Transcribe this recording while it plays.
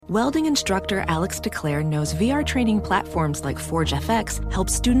Welding instructor Alex DeClaire knows VR training platforms like Forge FX help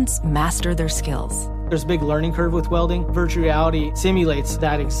students master their skills. There's a big learning curve with welding. Virtual reality simulates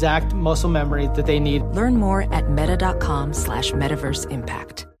that exact muscle memory that they need. Learn more at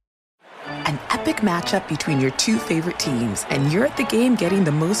meta.com/metaverseimpact. An epic matchup between your two favorite teams, and you're at the game getting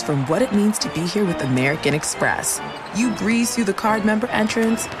the most from what it means to be here with American Express. You breeze through the card member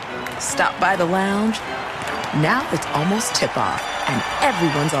entrance, stop by the lounge. Now it's almost tip-off, and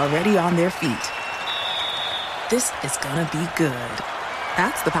everyone's already on their feet. This is gonna be good.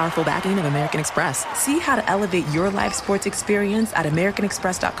 That's the powerful backing of American Express. See how to elevate your live sports experience at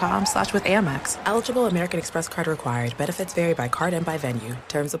americanexpress.com/withAmex. Eligible American Express card required. Benefits vary by card and by venue.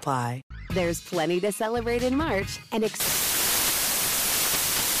 Terms apply. There's plenty to celebrate in March, and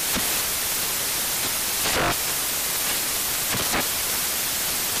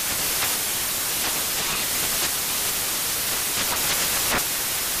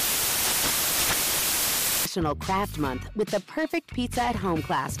National Craft Month with the perfect pizza at home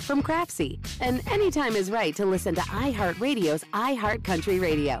class from Craftsy. And anytime is right to listen to iHeartRadio's iHeartCountry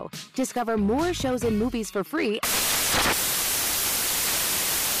Radio. Discover more shows and movies for free.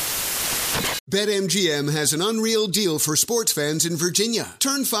 BetMGM has an unreal deal for sports fans in Virginia.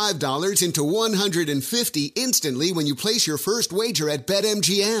 Turn $5 into $150 instantly when you place your first wager at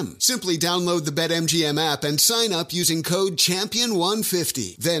BetMGM. Simply download the BetMGM app and sign up using code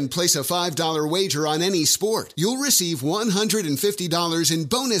CHAMPION150. Then place a $5 wager on any sport. You'll receive $150 in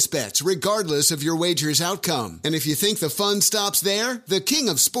bonus bets regardless of your wager's outcome. And if you think the fun stops there, the King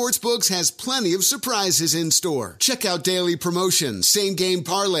of Sportsbooks has plenty of surprises in store. Check out daily promotions, same-game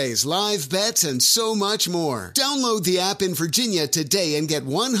parlays, live bets, and so much more. Download the app in Virginia today and get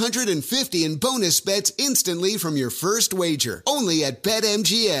 $150 in bonus bets instantly from your first wager. Only at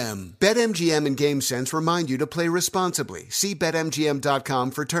BetMGM. BetMGM and GameSense remind you to play responsibly. See BetMGM.com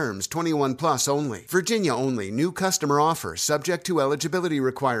for terms. 21 plus only. Virginia only. New customer offer subject to eligibility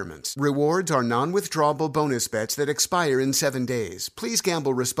requirements. Rewards are non-withdrawable bonus bets that expire in 7 days. Please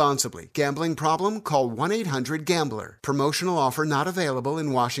gamble responsibly. Gambling problem? Call 1-800-GAMBLER. Promotional offer not available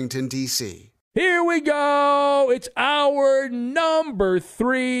in Washington, D.C. Here we go. It's hour number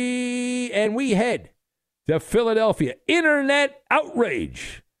 3, and we head to Philadelphia. Internet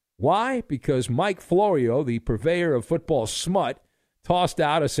outrage. Why? Because Mike Florio, the purveyor of football smut, tossed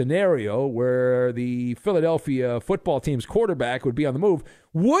out a scenario where the Philadelphia football team's quarterback would be on the move.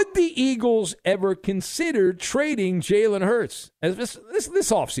 Would the Eagles ever consider trading Jalen Hurts this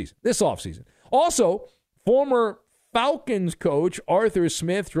offseason? Also, former Falcons coach Arthur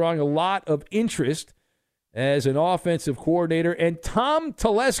Smith drawing a lot of interest as an offensive coordinator, and Tom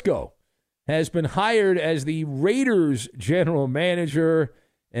Telesco has been hired as the Raiders general manager,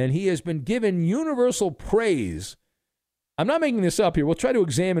 and he has been given universal praise. I'm not making this up here. We'll try to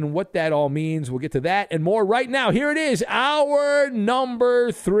examine what that all means. We'll get to that and more right now. Here it is, hour number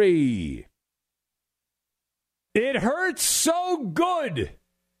 3. It hurts so good,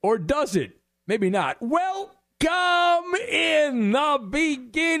 or does it? Maybe not. Well, come in the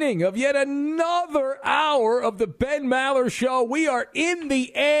beginning of yet another hour of the Ben Maller Show. We are in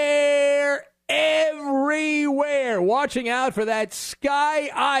the air everywhere, watching out for that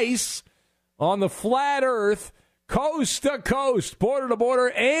sky ice on the flat earth, coast to coast, border to border,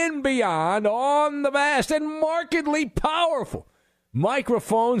 and beyond, on the vast and markedly powerful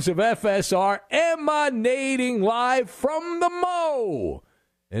microphones of FSR, emanating live from the Mo.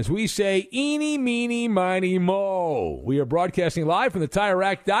 As we say, eeny, meeny, miny, mo. We are broadcasting live from the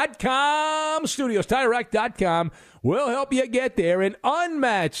TireRack.com studios. TireRack.com will help you get there. An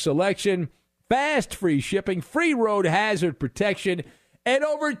unmatched selection, fast free shipping, free road hazard protection, and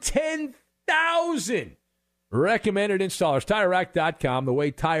over 10,000 recommended installers. TireRack.com, the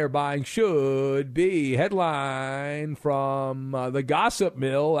way tire buying should be. Headline from the Gossip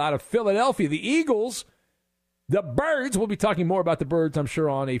Mill out of Philadelphia. The Eagles, the Birds, we'll be talking more about the Birds, I'm sure,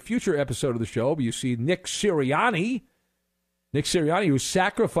 on a future episode of the show. But you see Nick Sirianni, who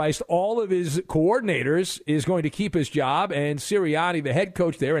sacrificed all of his coordinators, is going to keep his job. And Sirianni, the head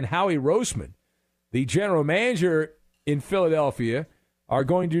coach there, and Howie Roseman, the general manager in Philadelphia, are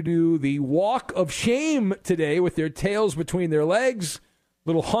going to do the walk of shame today with their tails between their legs.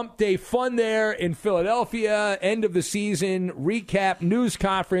 Little hump day fun there in Philadelphia. End of the season recap news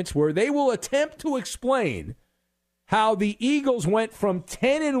conference where they will attempt to explain how the Eagles went from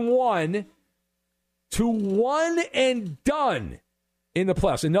 10-1 to 1 and done in the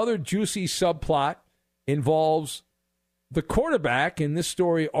playoffs. Another juicy subplot involves the quarterback, and this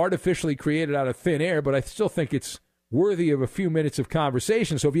story artificially created out of thin air, but I still think it's worthy of a few minutes of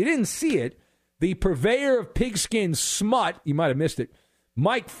conversation. So if you didn't see it, the purveyor of pigskin smut, you might have missed it,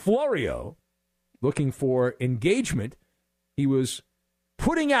 Mike Florio, looking for engagement. He was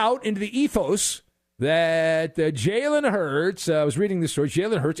putting out into the ethos that Jalen Hurts, I was reading this story,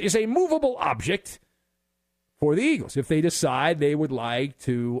 Jalen Hurts is a movable object for the Eagles. If they decide they would like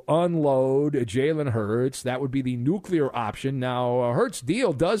to unload Jalen Hurts, that would be the nuclear option. Now, Hurts'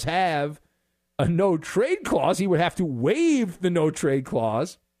 deal does have a no-trade clause. He would have to waive the no-trade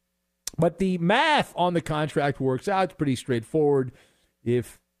clause. But the math on the contract works out. It's pretty straightforward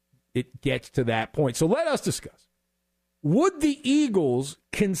if it gets to that point. So let us discuss. Would the Eagles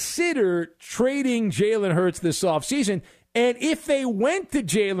consider trading Jalen Hurts this offseason? And if they went to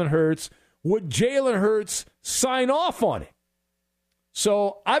Jalen Hurts, would Jalen Hurts sign off on it?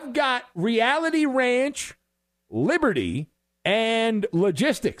 So I've got Reality Ranch, Liberty, and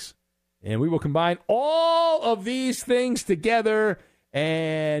Logistics. And we will combine all of these things together,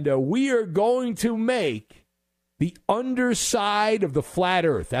 and we are going to make the underside of the flat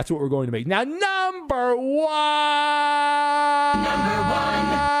earth. That's what we're going to make. Now, number one.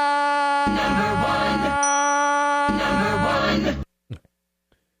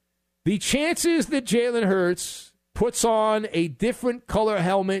 The chances that Jalen Hurts puts on a different color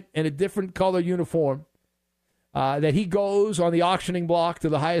helmet and a different color uniform, that he goes on the auctioning block to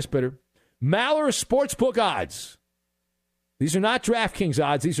the highest bidder. Maller Sportsbook odds. These are not DraftKings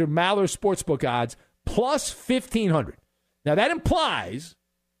odds. These are Maller Sportsbook odds. Plus 1,500. Now, that implies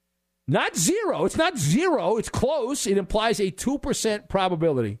not zero. It's not zero. It's close. It implies a 2%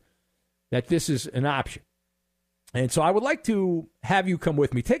 probability that this is an option. And so I would like to have you come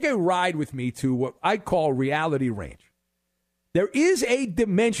with me. Take a ride with me to what I call Reality Ranch. There is a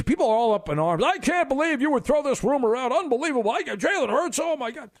dimension. People are all up in arms. I can't believe you would throw this rumor out. Unbelievable. I got Jalen Hurts. Oh,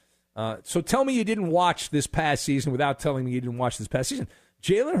 my God. So tell me you didn't watch this past season without telling me you didn't watch this past season.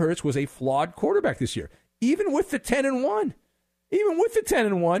 Jalen Hurts was a flawed quarterback this year, even with the 10-1. Even with the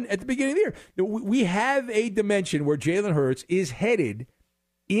 10-1 at the beginning of the year. We have a dimension where Jalen Hurts is headed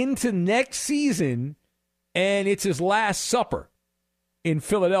into next season, and it's his last supper in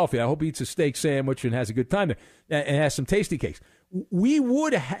Philadelphia. I hope he eats a steak sandwich and has a good time there and has some tasty cakes. We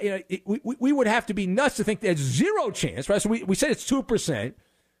would have to be nuts to think there's zero chance, right? So we said it's 2%.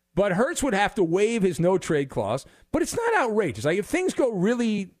 But Hurts would have to waive his no-trade clause. But it's not outrageous. Like, if things go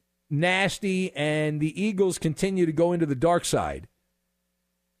really nasty and the Eagles continue to go into the dark side,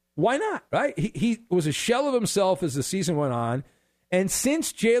 why not, right? He was a shell of himself as the season went on. And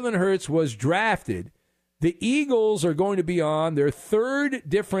since Jalen Hurts was drafted, the Eagles are going to be on their third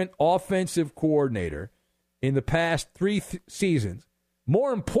different offensive coordinator in the past three seasons.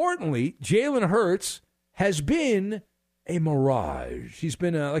 More importantly, Jalen Hurts has been a mirage. He's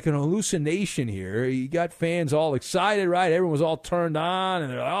been like an hallucination here. He got fans all excited, right? Everyone was all turned on,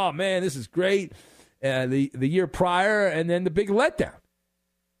 and they're like, oh, man, this is great. The year prior, and then the big letdown.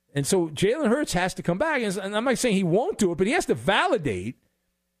 And so Jalen Hurts has to come back. And I'm not saying he won't do it, but he has to validate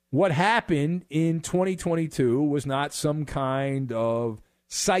what happened in 2022 was not some kind of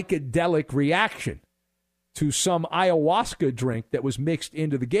psychedelic reaction to some ayahuasca drink that was mixed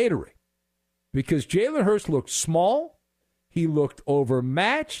into the Gatorade. Because Jalen Hurts looked small. He looked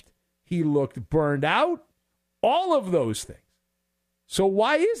overmatched. He looked burned out. All of those things. So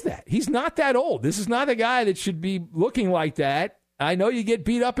why is that? He's not that old. This is not a guy that should be looking like that. I know you get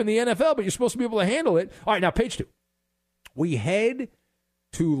beat up in the NFL, but you're supposed to be able to handle it. All right, now page 2. We head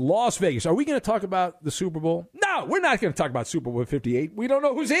to Las Vegas. Are we going to talk about the Super Bowl? No, we're not going to talk about Super Bowl 58. We don't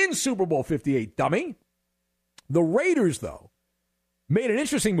know who's in Super Bowl 58, dummy. The Raiders, though, made an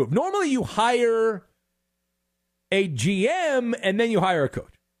interesting move. Normally you hire a GM and then you hire a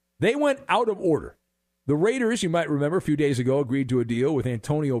coach. They went out of order. The Raiders, you might remember, a few days ago agreed to a deal with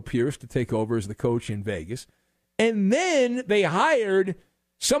Antonio Pierce to take over as the coach in Vegas. And then they hired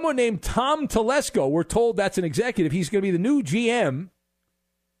someone named Tom Telesco. We're told that's an executive. He's going to be the new GM.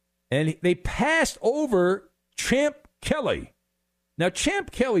 And they passed over Champ Kelly. Now,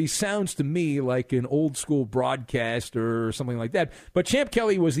 Champ Kelly sounds to me like an old-school broadcaster or something like that. But Champ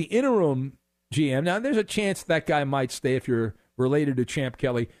Kelly was the interim GM. Now, there's a chance that guy might stay. If you're related to Champ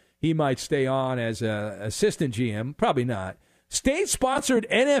Kelly, he might stay on as an assistant GM. Probably not. State-sponsored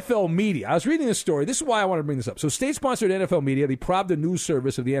NFL media. I was reading this story. This is why I want to bring this up. So state-sponsored NFL media, the Pravda news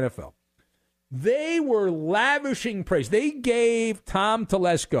service of the NFL, they were lavishing praise. They gave Tom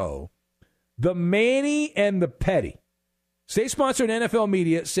Telesco the Manny and the Petty. State-sponsored NFL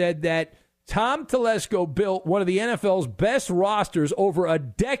media said that Tom Telesco built one of the NFL's best rosters over a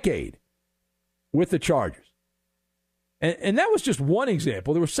decade with the Chargers. And that was just one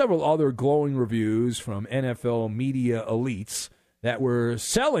example. There were several other glowing reviews from NFL media elites that were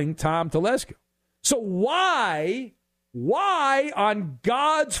selling Tom Telesco. So why Why on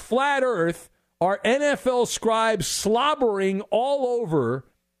God's flat earth are NFL scribes slobbering all over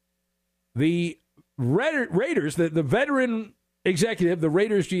the Raiders, the veteran executive, the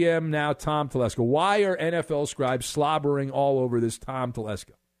Raiders GM, now Tom Telesco? Why are NFL scribes slobbering all over this Tom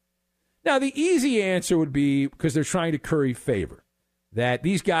Telesco? Now, the easy answer would be because they're trying to curry favor, that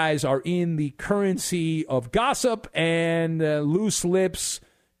these guys are in the currency of gossip and loose lips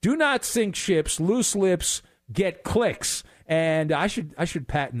do not sink ships. Loose lips get clicks. And I should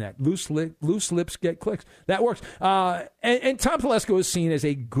patent that. Loose lips get clicks. That works. And Tom Telesco is seen as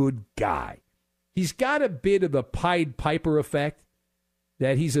a good guy. He's got a bit of the Pied Piper effect,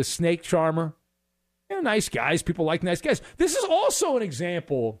 that he's a snake charmer. Nice guys. People like nice guys. This is also an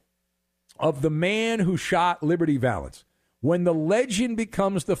example of the man who shot Liberty Valance. When the legend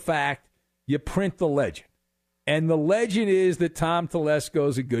becomes the fact, you print the legend. And the legend is that Tom Telesco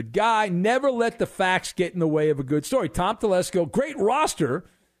is a good guy. Never let the facts get in the way of a good story. Tom Telesco, great roster.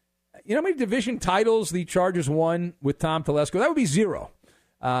 You know how many division titles the Chargers won with Tom Telesco? That would be 0.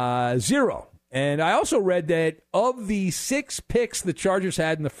 0. And I also read that of the 6 picks the Chargers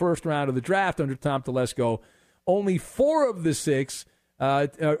had in the first round of the draft under Tom Telesco, only 4 of the 6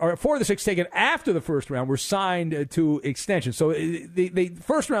 taken after the first round were signed to extension. So the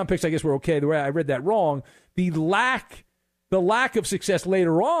first round picks, I guess, were okay. The way I read that wrong. The lack of success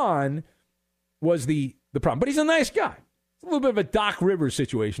later on was the problem. But he's a nice guy. It's a little bit of a Doc Rivers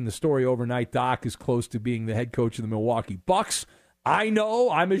situation. The story overnight, Doc is close to being the head coach of the Milwaukee Bucks. I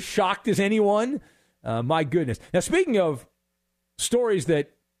know. I'm as shocked as anyone. My goodness. Now, speaking of stories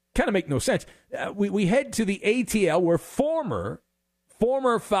that kind of make no sense, we head to the ATL where former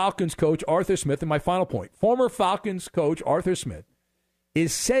Falcons coach Arthur Smith, and my final point, former Falcons coach Arthur Smith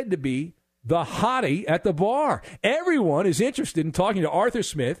is said to be the hottie at the bar. Everyone is interested in talking to Arthur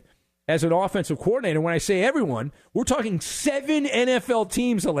Smith as an offensive coordinator. When I say everyone, we're talking 7 NFL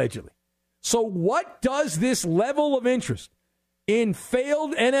teams allegedly. So what does this level of interest in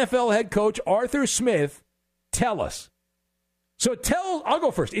failed NFL head coach Arthur Smith tell us? So I'll go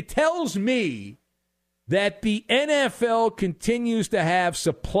first. It tells me that the NFL continues to have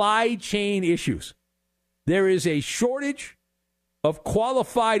supply chain issues. There is a shortage of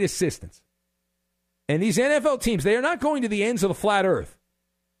qualified assistants. And these NFL teams, they are not going to the ends of the flat earth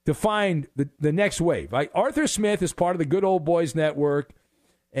to find the next wave. Right? Arthur Smith is part of the Good Old Boys Network,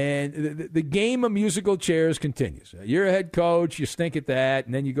 and the game of musical chairs continues. You're a head coach, you stink at that,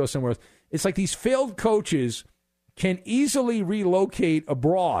 and then you go somewhere else. It's like these failed coaches can easily relocate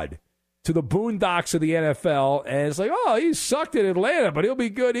abroad to the boondocks of the NFL, and it's like, oh, he sucked at Atlanta, but he'll be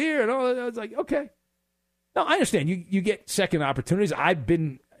good here. And all that. It's like, okay. No, I understand. You get second opportunities. I've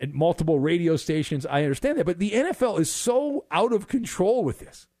been at multiple radio stations. I understand that. But the NFL is so out of control with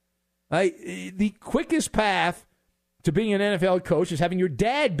this. The quickest path to being an NFL coach is having your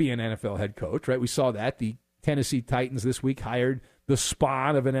dad be an NFL head coach, right? We saw that. The Tennessee Titans this week hired the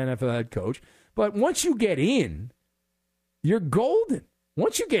spawn of an NFL head coach. But once you get in, you're golden.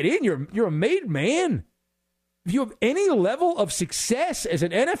 Once you get in, you're a made man. If you have any level of success as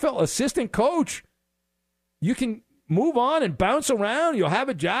an NFL assistant coach, you can move on and bounce around. You'll have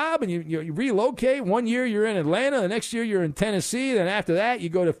a job, and you relocate. 1 year you're in Atlanta, the next year you're in Tennessee, then after that you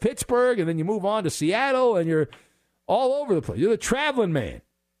go to Pittsburgh, and then you move on to Seattle, and you're all over the place. You're the traveling man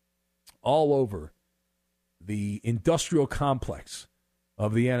all over the industrial complex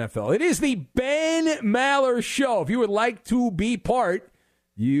of the NFL. It is the Ben Maller Show. If you would like to be part,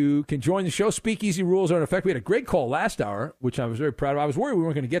 you can join the show. Speakeasy rules are in effect. We had a great call last hour, which I was very proud of. I was worried we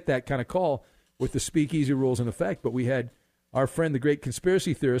weren't going to get that kind of call with the speakeasy rules in effect, but we had our friend, the great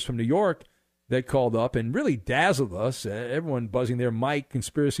conspiracy theorist from New York, that called up and really dazzled us. Everyone buzzing there. Mike,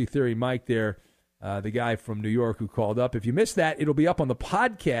 conspiracy theory Mike there, the guy from New York who called up. If you missed that, it'll be up on the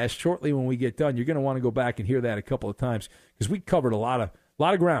podcast shortly when we get done. You're going to want to go back and hear that a couple of times because we covered a lot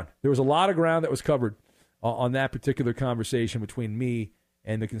of ground. There was a lot of ground that was covered on that particular conversation between me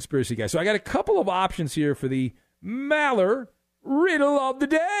and the conspiracy guy. So I got a couple of options here for the Maller Riddle of the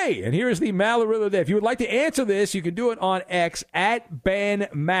Day. And here's the Maller Riddle of the Day. If you would like to answer this, you can do it on X at Ben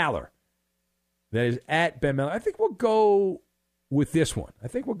Maller. That is at Ben Maller. I think we'll go with this one. I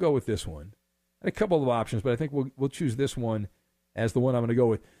had a couple of options, but I think we'll choose this one as the one I'm going to go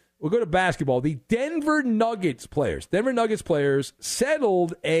with. We'll go to basketball. The Denver Nuggets players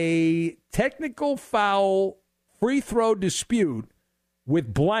settled a technical foul free throw dispute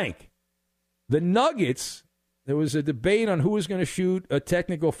with blank. The Nuggets, there was a debate on who was going to shoot a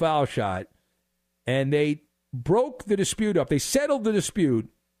technical foul shot, and they broke the dispute up. They settled the dispute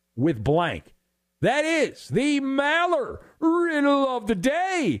with blank. That is the Maller Riddle of the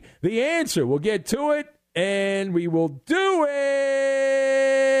Day. The answer, we'll get to it and we will do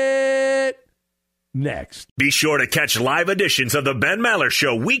it next. Be sure to catch live editions of the Ben Maller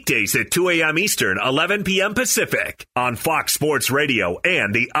Show weekdays at 2 a.m. Eastern, 11 p.m. Pacific on Fox Sports Radio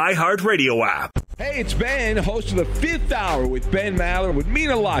and the iHeartRadio app. Hey, it's Ben, host of the Fifth Hour with Ben Maller. It would mean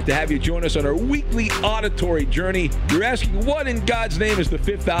a lot to have you join us on our weekly auditory journey. You're asking, what in God's name is the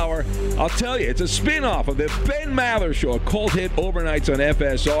Fifth Hour? I'll tell you, it's a spin-off of the Ben Maller Show, a cult hit overnights on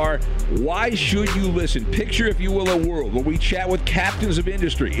FSR. Why should you listen? Picture, if you will, a world where we chat with captains of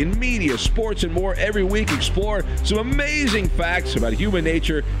industry in media, sports, and more every week. Explore some amazing facts about human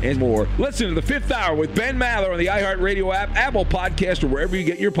nature and more. Listen to the Fifth Hour with Ben Maller on the iHeartRadio app, Apple Podcast, or wherever you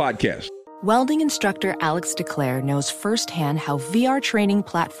get your podcasts. Welding instructor Alex DeClaire knows firsthand how VR training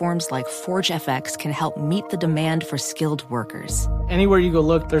platforms like ForgeFX can help meet the demand for skilled workers. Anywhere you go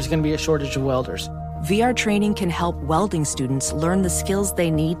look, there's going to be a shortage of welders. VR training can help welding students learn the skills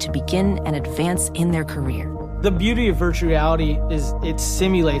they need to begin and advance in their career. The beauty of virtual reality is it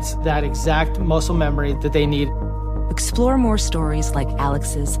simulates that exact muscle memory that they need. Explore more stories like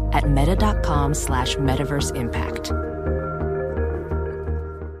Alex's at meta.com/metaverseimpact.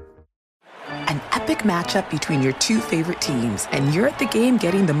 An epic matchup between your two favorite teams, and you're at the game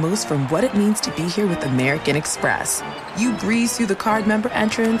getting the most from what it means to be here with American Express. You breeze through the card member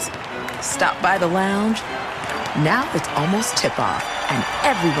entrance, stop by the lounge. Now it's almost tip-off, and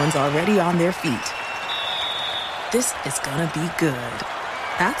everyone's already on their feet. This is gonna be good.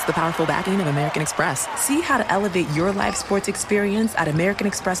 That's the powerful backing of American Express. See how to elevate your live sports experience at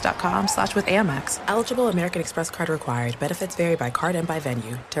americanexpress.com/withAmex. Eligible American Express card required. Benefits vary by card and by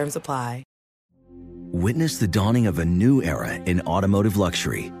venue. Terms apply. Witness the dawning of a new era in automotive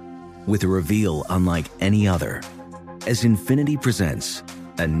luxury with a reveal unlike any other as Infiniti presents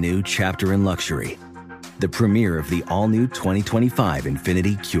a new chapter in luxury, the premiere of the all-new 2025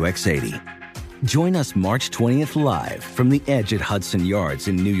 Infiniti QX80. Join us March 20th live from the Edge at Hudson Yards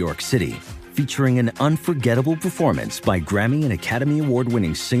in New York City, featuring an unforgettable performance by Grammy and Academy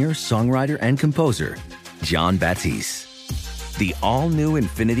Award-winning singer, songwriter, and composer, Jon Batiste. The all-new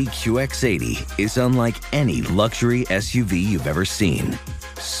Infiniti QX80 is unlike any luxury SUV you've ever seen.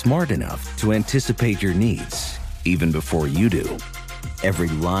 Smart enough to anticipate your needs, even before you do. Every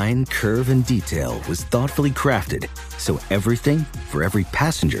line, curve, and detail was thoughtfully crafted, so everything for every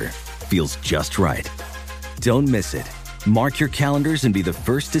passenger feels just right. Don't miss it. Mark your calendars and be the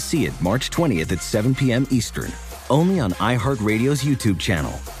first to see it March 20th at 7 p.m. Eastern, only on iHeartRadio's YouTube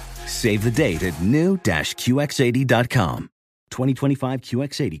channel. Save the date at new-QX80.com. 2025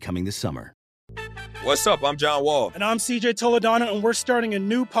 QX80 coming this summer. What's up? I'm John Wall. And I'm CJ Toledano, and we're starting a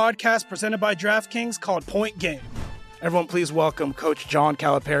new podcast presented by DraftKings called Point Game. Everyone, please welcome Coach John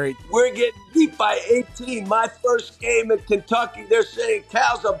Calipari. We're getting beat by 18. My first game in Kentucky, they're saying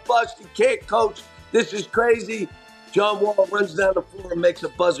Cal's a bust. He can't coach. This is crazy. John Wall runs down the floor and makes a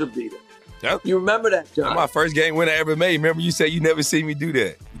buzzer beater. Yep. You remember that, John? That's my first game winner I ever made. Remember you said you never see me do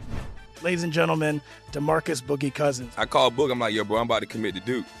that. Ladies and gentlemen, DeMarcus Boogie Cousins. I called Boog. I'm like, yo, bro, I'm about to commit to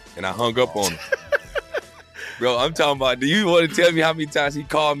Duke. And I hung up on him. Bro, I'm talking about, do you want to tell me how many times he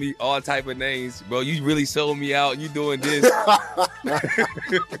called me all type of names? Bro, you really sold me out. You doing this.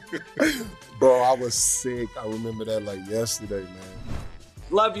 Bro, I was sick. I remember that like yesterday, man.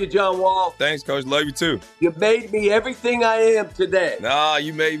 Love you, John Wall. Thanks, Coach. Love you, too. You made me everything I am today. Nah,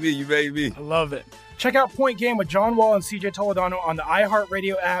 you made me. You made me. I love it. Check out Point Game with John Wall and CJ Toledano on the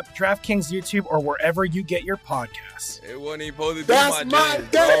iHeartRadio app, DraftKings YouTube, or wherever you get your podcasts. It wasn't even supposed to be That's my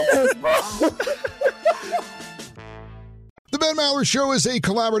dance, bro. The Ben Maller Show is a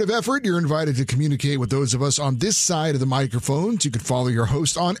collaborative effort. You're invited to communicate with those of us on this side of the microphones. You can follow your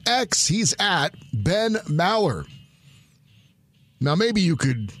host on X. He's at Ben Maller. Now, maybe you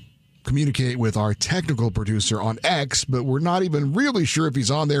could communicate with our technical producer on X, but we're not even really sure if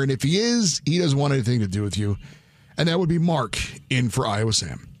he's on there. And if he is, he doesn't want anything to do with you. And that would be Mark in for Iowa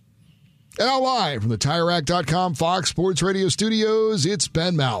Sam. And now live from the TireRack.com Fox Sports Radio studios, it's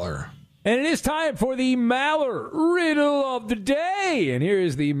Ben Maller. And it is time for the Maller Riddle of the Day. And here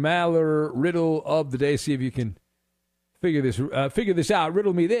is the Maller Riddle of the Day. See if you can figure this out.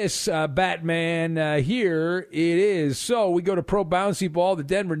 Riddle me this, Batman. Here it is. So we go to Pro Bouncy Ball. The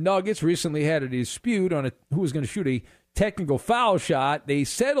Denver Nuggets recently had a dispute on who was going to shoot a technical foul shot. They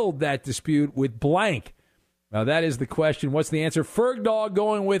settled that dispute with blank. Now that is the question. What's the answer? Ferg Dog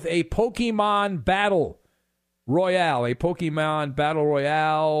going with a Pokemon Battle Royale. A Pokemon Battle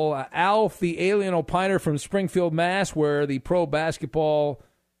Royale. Alf, the alien opiner from Springfield, Mass., where the Pro Basketball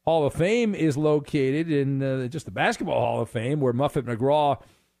Hall of Fame is located, in just the Basketball Hall of Fame, where Muffet McGraw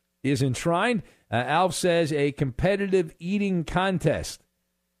is enshrined. Alf says a competitive eating contest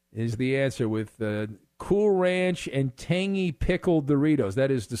is the answer, with Cool Ranch, and tangy pickled Doritos. That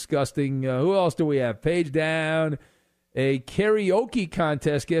is disgusting. Who else do we have? Page down. A karaoke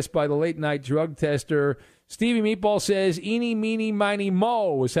contest guessed by the late-night drug tester. Stevie Meatball says, eeny, meeny, miny,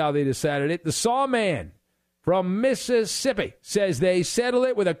 mo was how they decided it. The Sawman from Mississippi says they settle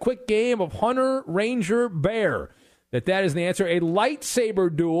it with a quick game of Hunter, Ranger, Bear. That is the answer. A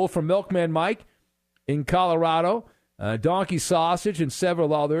lightsaber duel from Milkman Mike in Colorado. Donkey Sausage and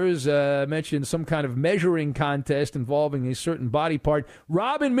several others mentioned some kind of measuring contest involving a certain body part.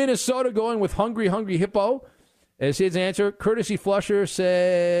 Rob in Minnesota going with Hungry Hungry Hippo as his answer. Courtesy Flusher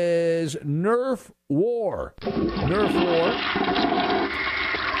says Nerf War. Nerf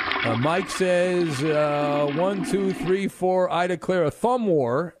War. Mike says 1, 2, 3, 4. I declare a thumb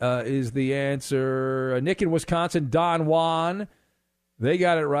war is the answer. Nick in Wisconsin, Don Juan. They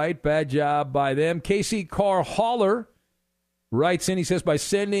got it right. Bad job by them. Casey Carr Haller writes in. He says, by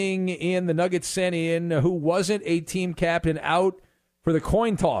sending in the Nuggets sent in who wasn't a team captain out for the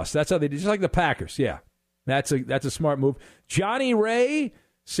coin toss. That's how they did. Just like the Packers. Yeah. That's a smart move. Johnny Ray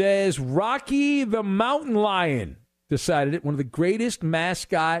says Rocky the Mountain Lion decided it. One of the greatest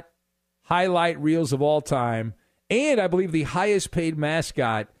mascot highlight reels of all time. And I believe the highest paid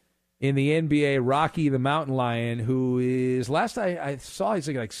mascot in the NBA, Rocky the Mountain Lion, who is, last I saw, he's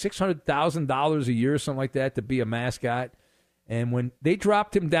like $600,000 a year or something like that to be a mascot. And when they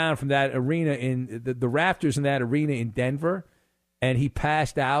dropped him down from that arena in the rafters in that arena in Denver, and he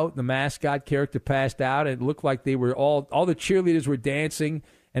passed out, the mascot character passed out, and it looked like they were all the cheerleaders were dancing,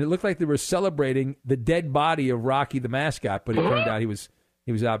 and it looked like they were celebrating the dead body of Rocky the mascot, but it turned out he was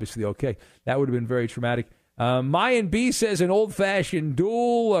obviously okay. That would have been very traumatic. Mayan B says an old-fashioned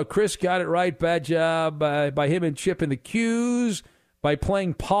duel. Chris got it right. Bad job by him and Chip in the Q's. By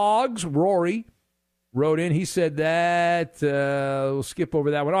playing Pogs, Rory wrote in. He said that. We'll skip over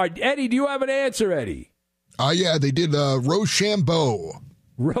that one. All right, Eddie, do you have an answer, Eddie? Yeah, they did Rochambeau.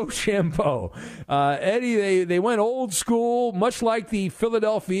 Rochambeau. Eddie, they went old school, much like the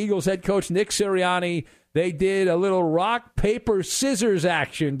Philadelphia Eagles head coach Nick Sirianni. They did a little rock, paper, scissors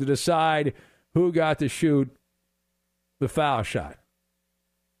action to decide who got to shoot the foul shot.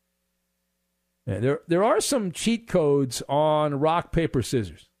 Yeah, there are some cheat codes on rock, paper,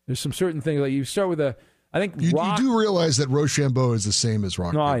 scissors. There's some certain things. Like you start with I think you rock. You do realize that Rochambeau is the same as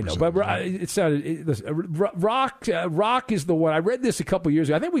rock. No, paper, I know, scissors, but rock is the one. I read this a couple years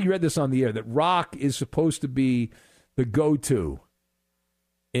ago. I think we read this on the air that rock is supposed to be the go-to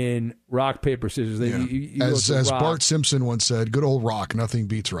in rock, paper, scissors. You as Bart Simpson once said, good old rock, nothing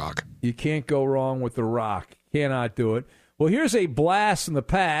beats rock. You can't go wrong with the rock. Cannot do it. Well, here's a blast from the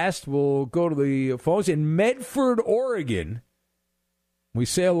past. We'll go to the phones in Medford, Oregon. We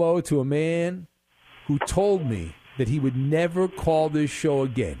say hello to a man who told me that he would never call this show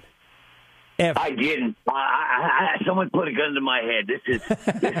again. Ever. I didn't. Someone put a gun to my head. This is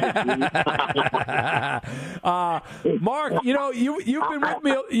Mark, you've been with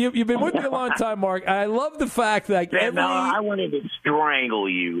me. You've been with me a long time, Mark. I love the fact that I wanted to strangle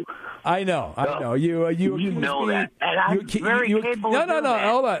you. I know. You know me, that, and I'm very capable.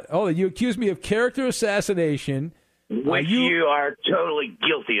 No. Hold on. You accused me of character assassination. Which you are totally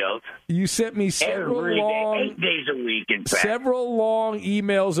guilty of. You sent me every day, 8 days a week, in fact. Several long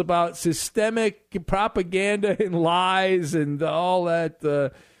emails about systemic propaganda and lies and all that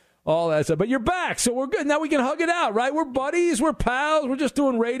stuff. But you're back, so we're good. Now we can hug it out, right? We're buddies. We're pals. We're just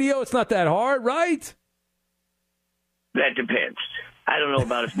doing radio. It's not that hard, right? That depends. I don't know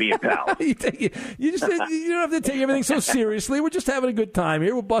about us being pals. You don't have to take everything so seriously. We're just having a good time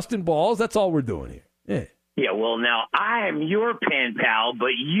here. We're busting balls. That's all we're doing here. Yeah. Yeah, well, now, I am your pen pal,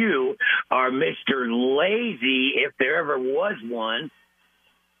 but you are Mr. Lazy, if there ever was one.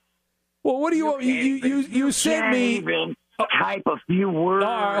 Well, what do you want? You sent me... even type a few words.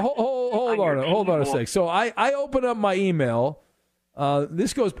 All right, hold on a sec. So I open up my email.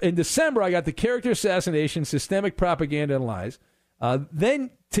 This goes... In December, I got the character assassination, systemic propaganda, and lies.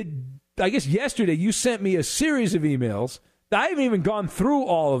 Then, I guess yesterday, you sent me a series of emails. I haven't even gone through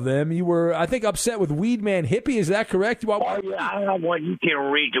all of them. You were, I think, upset with Weedman Hippie. Is that correct? Yeah, I don't know what you can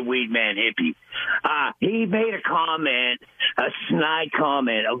read to Weedman Hippie. He made a comment, a snide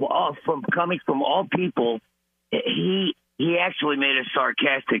comment, coming from all people. He actually made a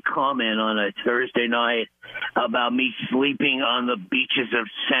sarcastic comment on a Thursday night about me sleeping on the beaches of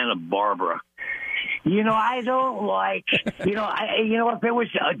Santa Barbara. I don't like, if it was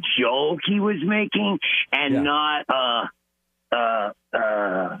a joke he was making and not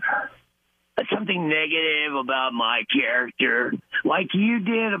something negative about my character, like you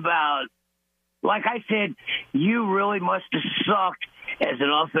did about, like I said, you really must have sucked as an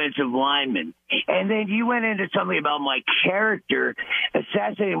offensive lineman. And then you went into something about my character,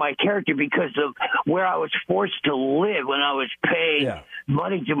 assassinating my character because of where I was forced to live when I was paying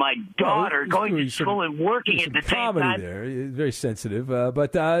money to my daughter, going to school and working at the same time. There. Very sensitive.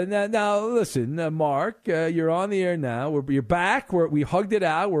 But now listen, Mark, you're on the air now. You're back. We hugged it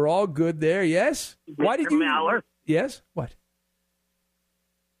out. We're all good there. Yes? Why did you? Maller? Yes? What?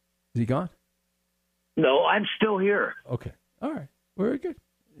 Is he gone? No, I'm still here. Okay. All right. Very good.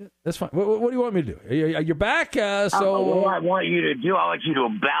 That's fine. What do you want me to do? You're back, What I want you to do, I want you to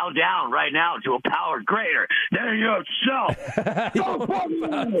bow down right now to a power greater than yourself.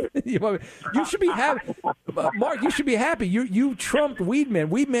 You should be happy, Mark. You should be happy. You trumped Weedman.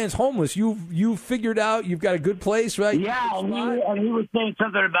 Weedman's homeless. You figured out you've got a good place, right? Yeah, and he was saying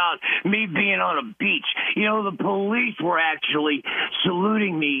something about me being on a beach. You know, the police were actually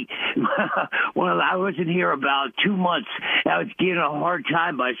saluting me when I wasn't here about 2 months. I was getting a hard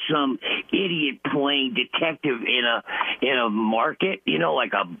time by some idiot playing detective in a market, you know,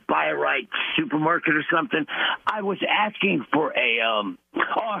 like a buy-right supermarket or something. I was asking for a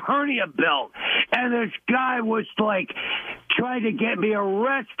hernia belt, and this guy was like trying to get me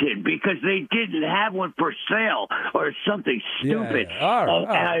arrested because they didn't have one for sale or something stupid. Yeah. All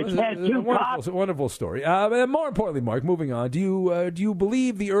right. And I had two cops. Wonderful story. And more importantly, Mark, moving on, do you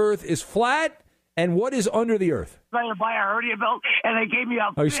believe the Earth is flat? And what is under the earth? Trying to buy a hernia belt, and they gave me a.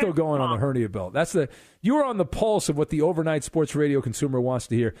 Oh, you're still going on the hernia belt. You are on the pulse of what the overnight sports radio consumer wants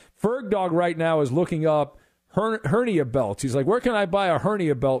to hear. Ferg Dog right now is looking up hernia belts. He's like, where can I buy a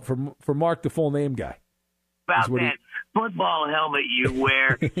hernia belt for Mark, the full name guy? About that football helmet you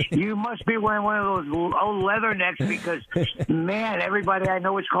wear. You must be wearing one of those old leather necks because, man, everybody I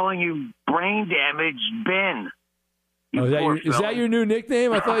know is calling you brain damaged Ben. Oh, is that your new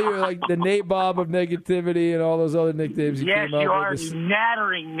nickname? I thought you were like the Nabob of negativity and all those other nicknames you came up with. Yes, you are the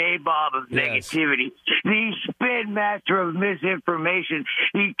nattering Nabob of negativity, the spin master of misinformation,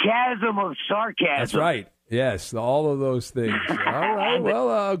 the chasm of sarcasm. That's right. Yes, all of those things. All right.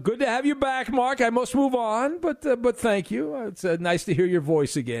 Well, good to have you back, Mark. I must move on, but thank you. It's nice to hear your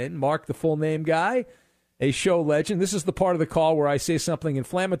voice again. Mark, the full name guy, a show legend. This is the part of the call where I say something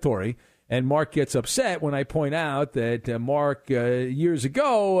inflammatory. And Mark gets upset when I point out that Mark, years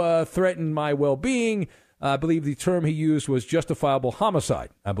ago, threatened my well-being. I believe the term he used was justifiable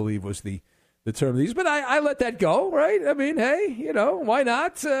homicide, I believe was the term he used. But I let that go, right? I mean, hey, you know, why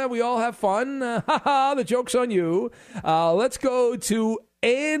not? We all have fun. The joke's on you. Let's go to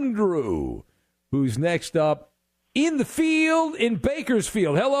Andrew, who's next up in the field in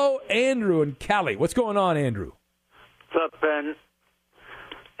Bakersfield. Hello, Andrew and Cali. What's going on, Andrew? What's up, Ben?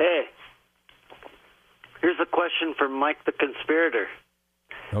 Hey. Here's a question for Mike the Conspirator.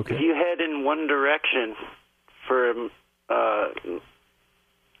 Okay. If you head in one direction for a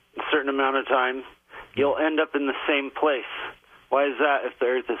certain amount of time, you'll end up in the same place. Why is that if the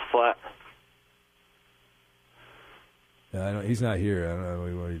Earth is flat? He's not here. I don't know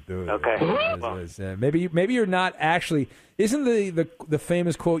what he's doing. Okay. Maybe you're not actually. Isn't the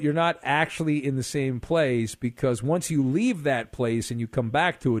famous quote? You're not actually in the same place because once you leave that place and you come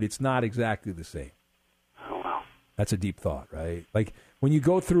back to it, it's not exactly the same. That's a deep thought, right? Like when you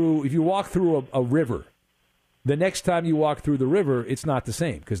go through, if you walk through a river, the next time you walk through the river, it's not the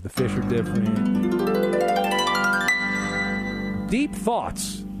same because the fish are different. Deep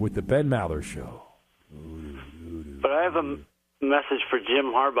thoughts with the Ben Maller Show. But I have a message for Jim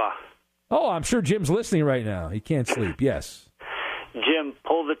Harbaugh. Oh, I'm sure Jim's listening right now. He can't sleep. Yes. Jim,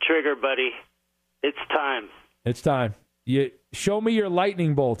 pull the trigger, buddy. It's time. It's time. Show me your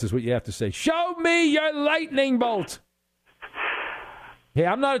lightning bolt is what you have to say. Show me your lightning bolt. Hey,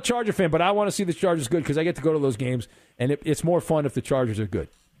 I'm not a Charger fan, but I want to see the Chargers good because I get to go to those games, and it's more fun if the Chargers are good.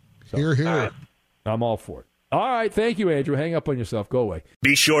 So, Hear. I'm all for it. All right, thank you, Andrew. Hang up on yourself. Go away.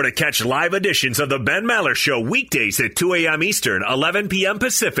 Be sure to catch live editions of the Ben Maller Show weekdays at 2 a.m. Eastern, 11 p.m.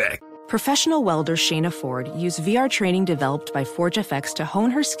 Pacific. Professional welder Shayna Ford used VR training developed by ForgeFX to hone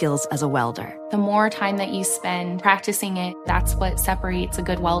her skills as a welder. The more time that you spend practicing it, that's what separates a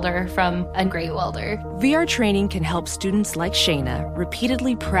good welder from a great welder. VR training can help students like Shayna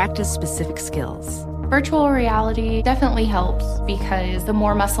repeatedly practice specific skills. Virtual reality definitely helps because the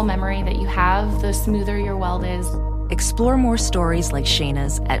more muscle memory that you have, the smoother your weld is. Explore more stories like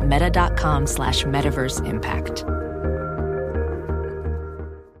Shayna's at meta.com/metaverseimpact.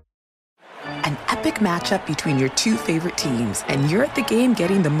 An epic matchup between your two favorite teams, and you're at the game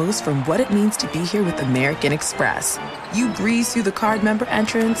getting the most from what it means to be here with American Express. You breeze through the card member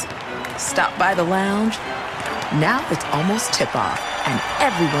entrance, stop by the lounge. Now it's almost tip-off, and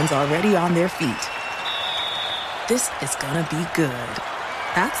everyone's already on their feet. This is gonna be good.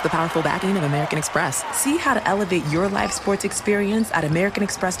 That's the powerful backing of American Express. See how to elevate your live sports experience at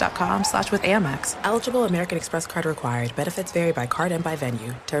americanexpress.com/with Amex. Eligible American Express card required. Benefits vary by card and by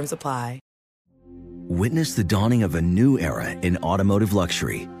venue. Terms apply. Witness the dawning of a new era in automotive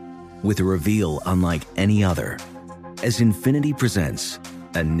luxury with a reveal unlike any other as Infiniti presents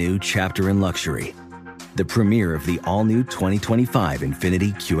a new chapter in luxury, the premiere of the all-new 2025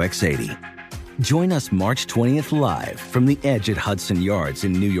 Infiniti QX80. Join us March 20th live from the Edge at Hudson Yards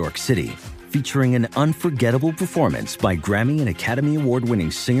in New York City, featuring an unforgettable performance by Grammy and Academy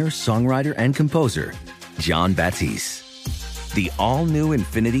Award-winning singer, songwriter, and composer, Jon Batiste. The all-new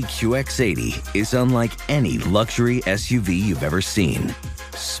Infiniti QX80 is unlike any luxury SUV you've ever seen.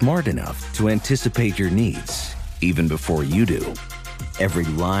 Smart enough to anticipate your needs, even before you do. Every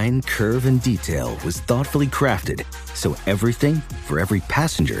line, curve, and detail was thoughtfully crafted, so everything for every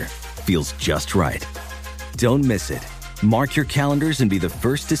passenger feels just right. Don't miss it. Mark your calendars and be the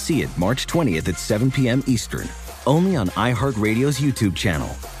first to see it March 20th at 7 p.m. Eastern, only on iHeartRadio's YouTube channel.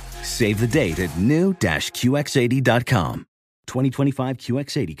 Save the date at new-QX80.com. 2025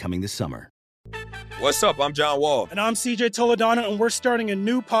 QX80 coming this summer. What's up? I'm John Wall. And I'm CJ Toledano, and we're starting a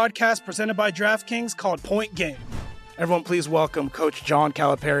new podcast presented by DraftKings called Point Game. Everyone, please welcome Coach John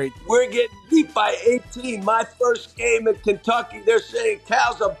Calipari. We're getting beat by 18. My first game in Kentucky, they're saying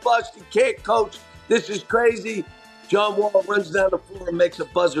Cal's a bust. He can't coach. This is crazy. John Wall runs down the floor and makes a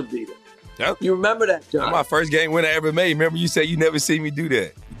buzzer beater. Yep. You remember that, John? That's my first game winner I ever made. Remember you said you never seen me do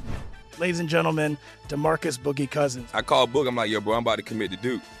that. Ladies and gentlemen, DeMarcus Boogie Cousins. I called Boog. I'm like, yo, bro, I'm about to commit to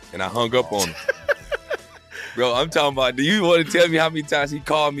Duke. And I hung up on him. Bro, I'm talking about, do you want to tell me how many times he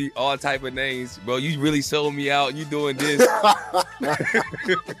called me all type of names? Bro, you really sold me out. You doing this.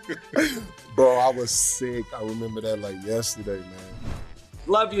 Bro, I was sick. I remember that like yesterday, man.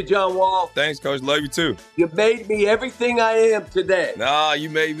 Love you, John Wall. Thanks, Coach. Love you, too. You made me everything I am today. Nah, you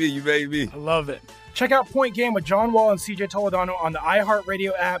made me. You made me. I love it. Check out Point Game with John Wall and CJ Toledano on the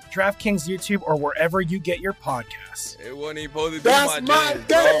iHeartRadio app, DraftKings YouTube, or wherever you get your podcasts. It wasn't even supposed to be That's my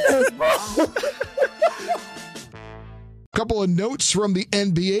dance, bro. Couple of notes from the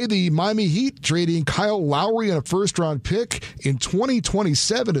NBA. The Miami Heat trading Kyle Lowry and a first-round pick in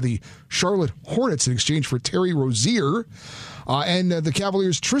 2027 to the Charlotte Hornets in exchange for Terry Rozier. And the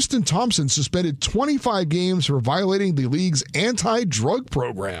Cavaliers' Tristan Thompson suspended 25 games for violating the league's anti-drug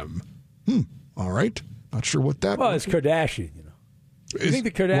program. All right. Not sure what that was. Well, it's Kardashian, you know. You think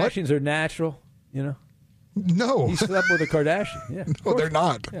the Kardashians are natural, you know? No. He slept with a Kardashian. Yeah, no, they're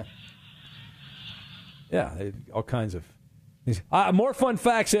not. Yeah, all kinds of. More fun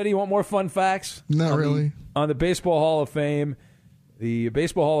facts, Eddie. You want more fun facts? Not really. On the Baseball Hall of Fame. The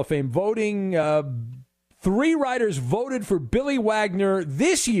Baseball Hall of Fame voting. 3 writers voted for Billy Wagner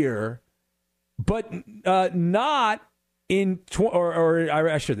this year, but not in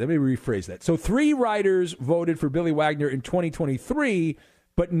I should let me rephrase that. So 3 writers voted for Billy Wagner in 2023,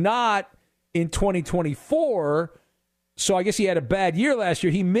 but not in 2024. So I guess he had a bad year last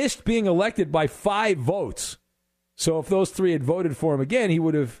year. He missed being elected by 5 votes. So if those 3 had voted for him again, he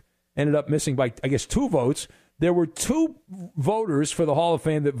would have ended up missing by, I guess, 2 votes. There were 2 voters for the Hall of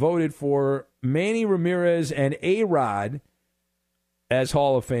Fame that voted for Manny Ramirez and A-Rod as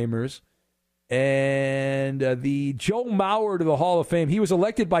Hall of Famers. And the Joe Mauer to the Hall of Fame, he was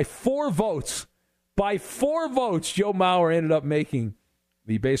elected by 4 votes. By 4 votes, Joe Mauer ended up making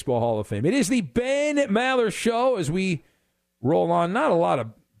the Baseball Hall of Fame. It is the Ben Maller Show as we roll on. Not a lot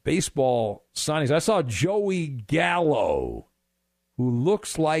of baseball signings. I saw Joey Gallo, who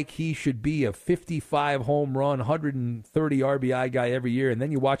looks like he should be a 55 home run, 130 RBI guy every year, and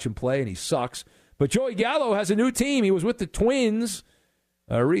then you watch him play and he sucks. But Joey Gallo has a new team. He was with the Twins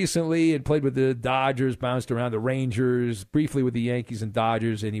recently and played with the Dodgers, bounced around the Rangers, briefly with the Yankees and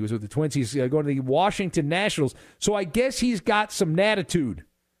Dodgers, and he was with the Twins. He's going to the Washington Nationals. So I guess he's got some natitude.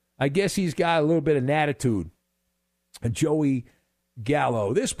 I guess he's got a little bit of natitude. Joey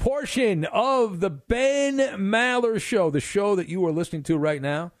Gallo. This portion of the Ben Maller Show, the show that you are listening to right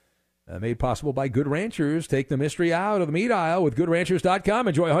now, made possible by Good Ranchers. Take the mystery out of the meat aisle with GoodRanchers.com.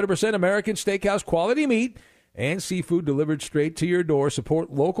 Enjoy 100% American steakhouse quality meat and seafood delivered straight to your door.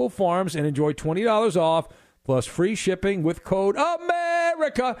 Support local farms and enjoy $20 off plus free shipping with code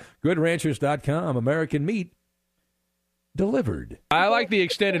AMERICA. GoodRanchers.com. American meat delivered. I like the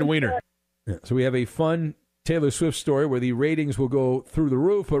extended wiener. Yeah, so we have a fun Taylor Swift story where the ratings will go through the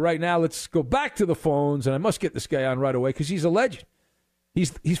roof. But right now, let's go back to the phones, and I must get this guy on right away because he's a legend.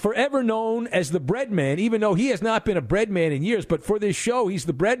 He's forever known as the bread man, even though he has not been a bread man in years. But for this show, he's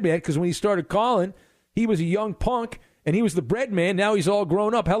the bread man because when he started calling, he was a young punk, and he was the bread man. Now he's all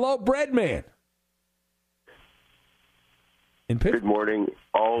grown up. Hello, bread man. In Pitt? Good morning.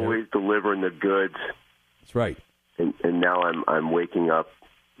 Always delivering the goods. That's right. And now I'm waking up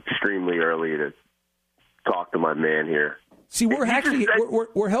extremely early to talk to my man here. See, we're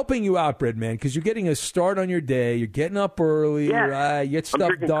helping you out, Breadman, because you're getting a start on your day. You're getting up early. Yeah. You get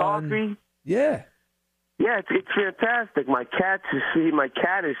stuff done. Coffee. Yeah. Yeah, it's fantastic. My cat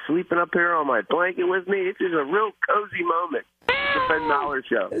is sleeping up here on my blanket with me. This is a real cozy moment. The Ben Maller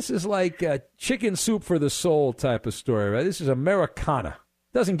Show. This is like a chicken soup for the soul type of story, right? This is Americana.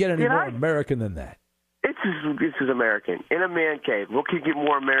 Doesn't get any more American than that. This is American. In a man cave. What could get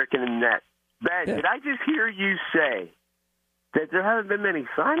more American than that? Ben, did I just hear you say that there haven't been many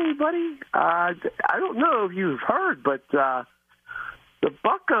signings, buddy? I don't know if you've heard, but the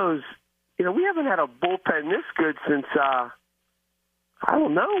Buccos, we haven't had a bullpen this good since, I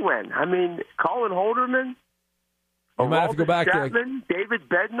don't know when. I mean, Colin Holderman, you might have to go back Chapman, David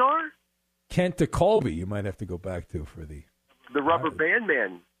Bednar, Kent DeColby. You might have to go back to for the Rubber Band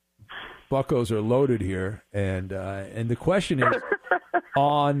Man. Buccos are loaded here, and the question is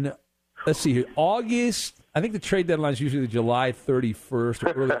on. Let's see here, August. I think the trade deadline is usually July 31st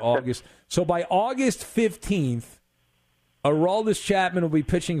or early August. So by August 15th, Aroldis Chapman will be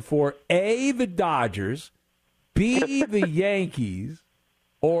pitching for A, the Dodgers, B, the Yankees,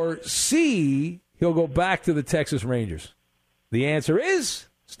 or C, he'll go back to the Texas Rangers. The answer is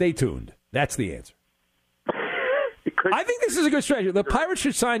stay tuned. That's the answer. I think this is a good strategy. The Pirates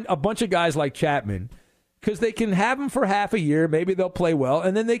should sign a bunch of guys like Chapman because they can have him for half a year. Maybe they'll play well,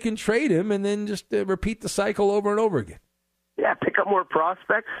 and then they can trade him and then just repeat the cycle over and over again. Yeah, pick up more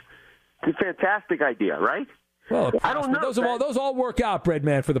prospects. It's a fantastic idea, right? Well, I don't know. Those all work out,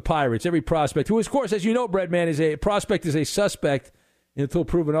 Breadman, for the Pirates. Every prospect, who, of course, as you know, Breadman, is a suspect until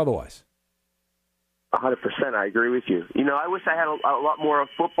proven otherwise. 100%, I agree with you. I wish I had a lot more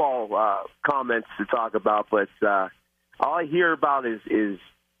football comments to talk about, but all I hear about is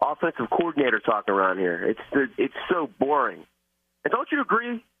offensive coordinator talk around here. It's so boring. And don't you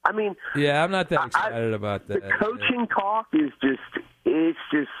agree? I mean, yeah, I'm not that excited about that. The coaching talk is just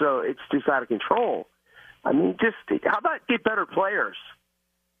out of control. I mean, how about get better players?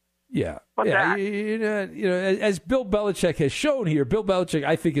 Yeah. As Bill Belichick has shown here, Bill Belichick,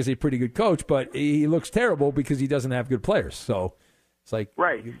 I think, is a pretty good coach, but he looks terrible because he doesn't have good players. So it's like,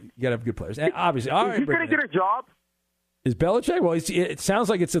 you got to have good players. And obviously, all right, is he going to get a job? Is Belichick? Well, it sounds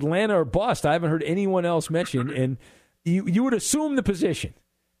like it's Atlanta or bust. I haven't heard anyone else mention. And you would assume the position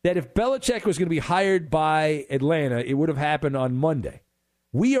that if Belichick was going to be hired by Atlanta, it would have happened on Monday.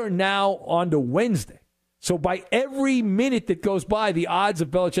 We are now on to Wednesday. So by every minute that goes by, the odds of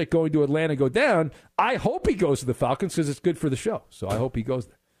Belichick going to Atlanta go down. I hope he goes to the Falcons because it's good for the show. So I hope he goes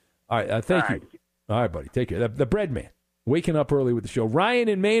there. All right, thank you. All right, buddy, take care. The bread man, waking up early with the show. Ryan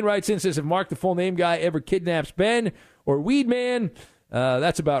in Maine writes in, says, if Mark the full name guy ever kidnaps Ben or Weed Man,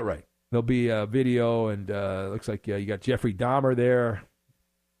 that's about right. There'll be a video, and looks like you got Jeffrey Dahmer there.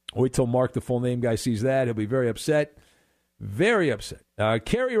 Wait till Mark the full name guy sees that. He'll be very upset. Very upset.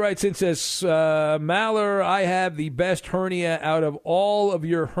 Kerry writes in, says, Maller, I have the best hernia out of all of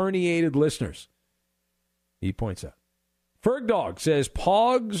your herniated listeners. He points out. Ferg Dog says,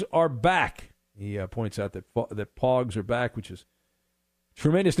 Pogs are back. He points out that Pogs are back, which is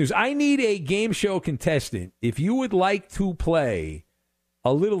tremendous news. I need a game show contestant. If you would like to play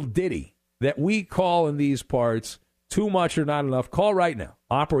a little ditty that we call in these parts Too Much or Not Enough, call right now.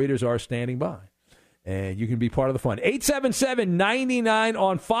 Operators are standing by. And you can be part of the fun. 877-99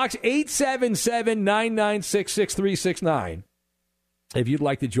 on Fox, 877-996-6369 if you'd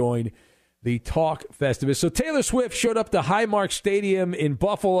like to join the Talk Festivus. So Taylor Swift showed up to Highmark Stadium in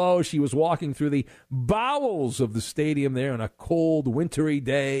Buffalo. She was walking through the bowels of the stadium there on a cold, wintry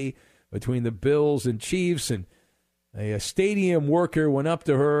day between the Bills and Chiefs, and a stadium worker went up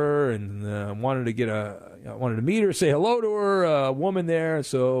to her and wanted to meet her, say hello to her, a woman there.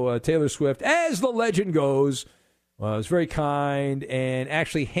 So Taylor Swift, as the legend goes, was very kind and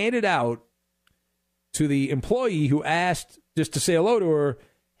actually handed out to the employee who asked just to say hello to her,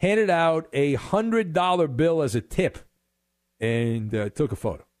 handed out a $100 bill as a tip and took a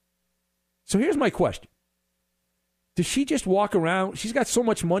photo. So here's my question. Does she just walk around? She's got so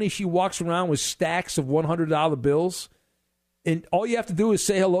much money, she walks around with stacks of $100 bills, and all you have to do is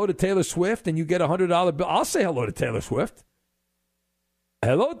say hello to Taylor Swift, and you get a $100 bill. I'll say hello to Taylor Swift.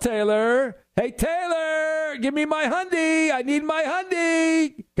 Hello, Taylor. Hey, Taylor, give me my hundy. I need my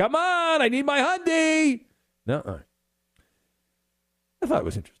hundy. Come on, I need my hundy. No, I thought it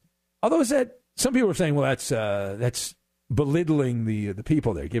was interesting. Although some people were saying, well, that's belittling the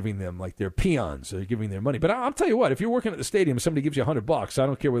people there, giving them like their peons, or giving their money. But I'll tell you what, if you're working at the stadium and somebody gives you $100, I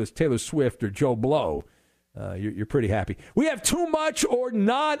don't care whether it's Taylor Swift or Joe Blow, you're pretty happy. We have too much or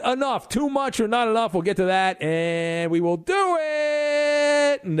not enough. Too much or not enough. We'll get to that, and we will do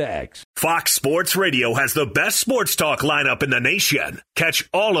it next. Fox Sports Radio has the best sports talk lineup in the nation. Catch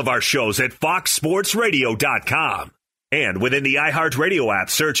all of our shows at foxsportsradio.com. And within the iHeartRadio app,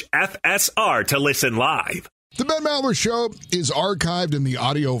 search FSR to listen live. The Ben Maller Show is archived in the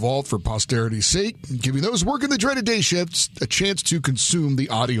audio vault for posterity's sake, giving those working the dreaded day shifts a chance to consume the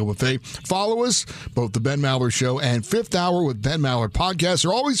audio buffet. Follow us. Both the Ben Maller Show and Fifth Hour with Ben Maller podcasts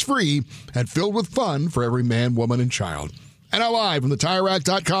are always free and filled with fun for every man, woman, and child. And now live from the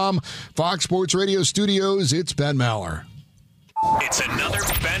TireRack.com Fox Sports Radio studios, it's Ben Maller. It's another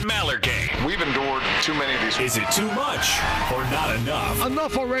Ben Maller game. We've endured too many of these. Is it too much or not enough?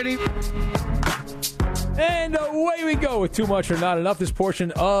 Enough already. And away we go with too much or not enough. This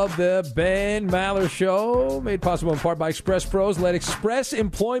portion of the Ben Maller Show, made possible in part by Express Pros. Let Express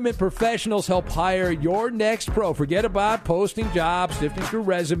Employment Professionals help hire your next pro. Forget about posting jobs, sifting through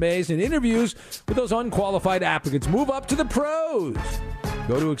resumes, and interviews with those unqualified applicants. Move up to the pros.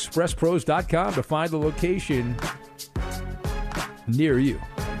 Go to expresspros.com to find the location near you.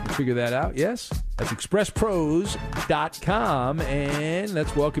 Figure that out, yes? That's expresspros.com. And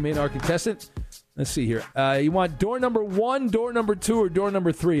let's welcome in our contestant. Let's see here. You want door number 1, door number 2, or door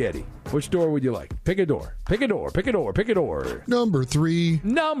number 3, Eddie? Which door would you like? Pick a door. Pick a door. Pick a door. Pick a door. Number 3.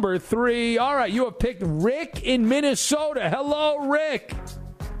 Number 3. All right, you have picked Rick in Minnesota. Hello, Rick.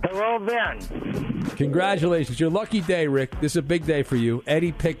 Hello, Ben. Congratulations. Your lucky day, Rick. This is a big day for you.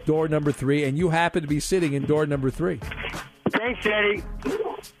 Eddie picked door number 3, and you happen to be sitting in door number 3. Thanks, Eddie.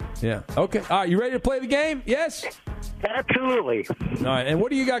 Yeah. Okay. All right, you ready to play the game? Yes? Absolutely. All right, and what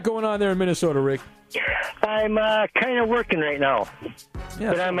do you got going on there in Minnesota, Rick? I'm kind of working right now,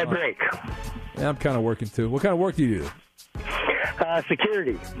 but on my break. Yeah, I'm kind of working, too. What kind of work do you do?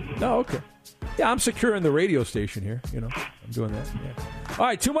 Security. Oh, okay. Yeah, I'm securing the radio station here. You know, I'm doing that. Yeah. All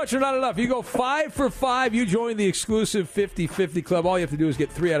right, too much or not enough. You go 5 for 5. You join the exclusive 50-50 club. All you have to do is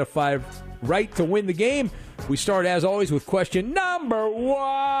get 3 out of 5 right to win the game. We start, as always, with question number 1.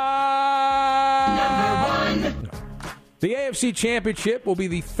 The AFC Championship will be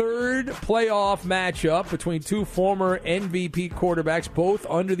the third playoff matchup between two former MVP quarterbacks, both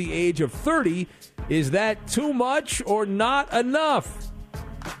under the age of 30. Is that too much or not enough?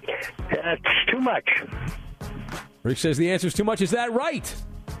 That's too much. Rick says the answer is too much. Is that right?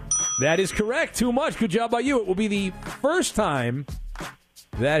 That is correct. Too much. Good job by you. It will be the first time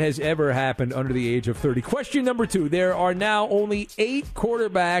that has ever happened under the age of 30. Question number 2. There are now only 8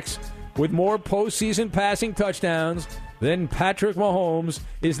 quarterbacks with more postseason passing touchdowns than Patrick Mahomes.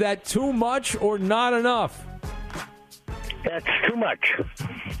 Is that too much or not enough? That's too much.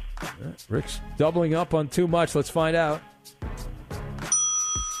 Rick's doubling up on too much. Let's find out.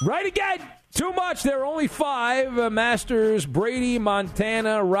 Right again. Too much. There are only 5. Masters, Brady,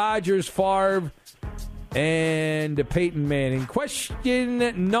 Montana, Rodgers, Favre, and Peyton Manning.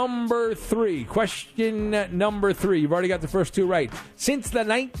 Question number 3. Question number 3. You've already got the first 2 right. Since the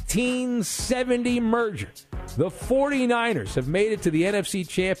 1970 merger, the 49ers have made it to the NFC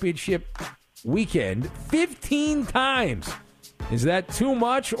Championship weekend 15 times. Is that too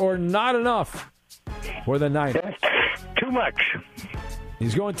much or not enough for the Niners? Too much.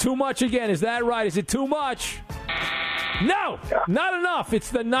 He's going too much again. Is that right? Is it too much? No, not enough.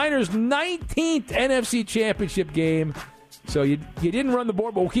 It's the Niners' 19th NFC Championship game. So you didn't run the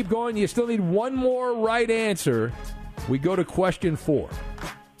board, but we'll keep going. You still need one more right answer. We go to question 4.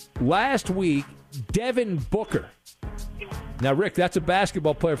 Last week, Devin Booker. Now, Rick, that's a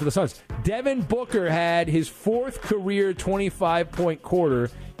basketball player for the Suns. Devin Booker had his 4th career 25-point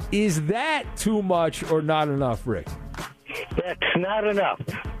quarter. Is that too much or not enough, Rick? That's not enough.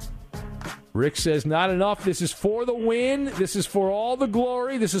 Rick says not enough. This is for the win. This is for all the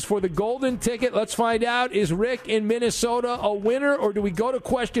glory. This is for the golden ticket. Let's find out. Is Rick in Minnesota a winner, or do we go to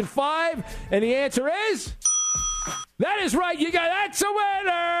question 5? And the answer is... That is right. That's a winner.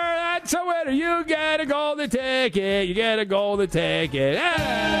 That's a winner. You get a golden ticket. You get a golden ticket.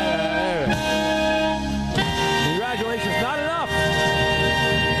 Congratulations. Not enough.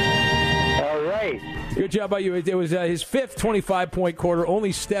 All right. Good job by you. It was his 5th 25-point quarter.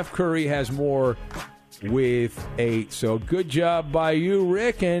 Only Steph Curry has more with 8. So good job by you,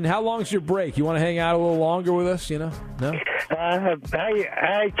 Rick. And how long's your break? You want to hang out a little longer with us? You know? No?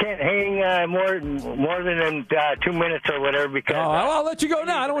 I can't hang more than 2 minutes or whatever because... I'll let you go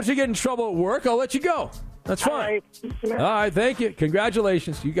now. I don't want you to get in trouble at work. I'll let you go. That's fine. All right, thank you.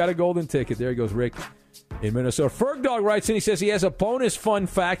 Congratulations. You got a golden ticket. There goes Rick in Minnesota. Ferg Dog writes in. He says he has a bonus fun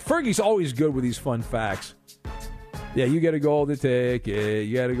fact. Fergie's always good with these fun facts. Yeah, you get a golden ticket.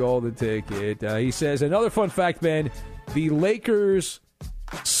 You got a golden ticket. He says, another fun fact, man, the Lakers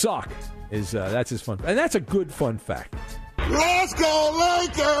suck. That's his fun. And that's a good fun fact. Let's go,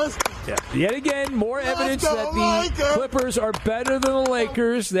 Lakers! Yeah. Yet again, more evidence that the Clippers are better than the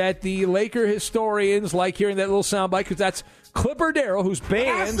Lakers, that the Laker historians like hearing that little soundbite, because that's Clipper Darrell, who's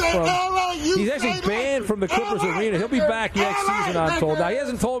banned he's actually banned from the Clippers arena. He'll be back next season, I'm told. Now, he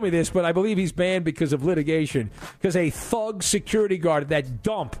hasn't told me this, but I believe he's banned because of litigation, because a thug security guard at that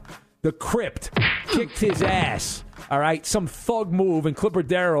dump, the Crypt, kicked his ass. All right, some thug move, and Clipper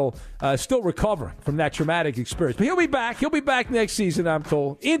Darrell still recovering from that traumatic experience. But he'll be back. He'll be back next season, I'm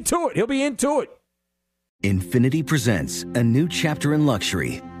told. Into it. He'll be into it. Infiniti presents a new chapter in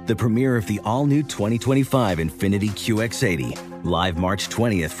luxury, the premiere of the all-new 2025 Infiniti QX80, live March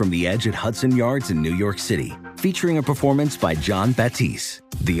 20th from the Edge at Hudson Yards in New York City, featuring a performance by John Batiste.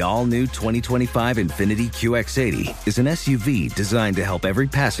 The all-new 2025 Infiniti QX80 is an SUV designed to help every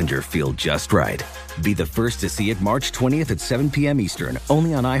passenger feel just right. Be the first to see it March 20th at 7 p.m. Eastern,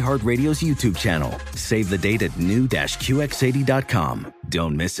 only on iHeartRadio's YouTube channel. Save the date at new-QX80.com.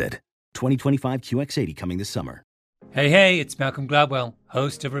 Don't miss it. 2025 QX80 coming this summer. Hey, it's Malcolm Gladwell,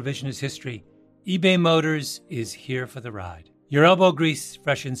 host of Revisionist History. eBay Motors is here for the ride. Your elbow grease,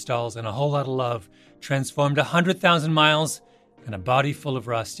 fresh installs, and a whole lot of love transformed 100,000 miles and a body full of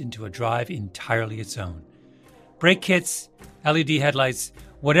rust into a drive entirely its own. Brake kits, LED headlights,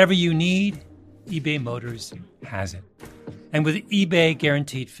 whatever you need, eBay Motors has it. And with eBay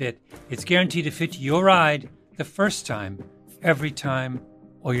Guaranteed Fit, it's guaranteed to fit your ride the first time, every time,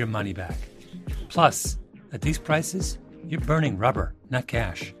 or your money back. Plus, at these prices, you're burning rubber, not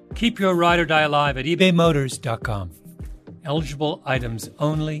cash. Keep your ride or die alive at ebaymotors.com. Eligible items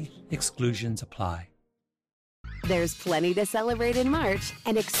only. Exclusions apply. There's plenty to celebrate in March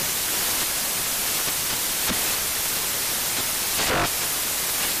and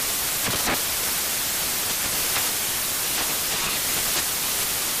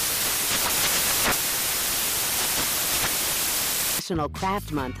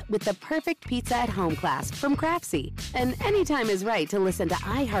Craft Month with the perfect pizza at home class from Craftsy. And anytime is right to listen to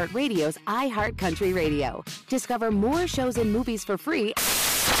iHeartRadio's iHeart Country Radio. Discover more shows and movies for free.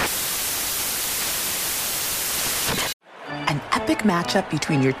 An epic matchup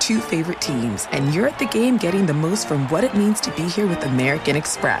between your two favorite teams, and you're at the game getting the most from what it means to be here with American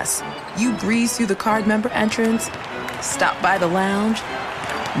Express. You breeze through the card member entrance, stop by the lounge.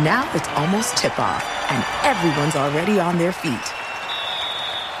 Now it's almost tip-off, and everyone's already on their feet.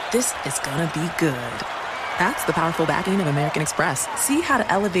 This is gonna be good. That's the powerful backing of American Express. See how to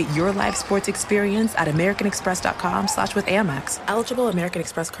elevate your live sports experience at americanexpress.com/withAmex. Eligible American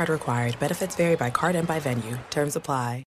Express card required. Benefits vary by card and by venue. Terms apply.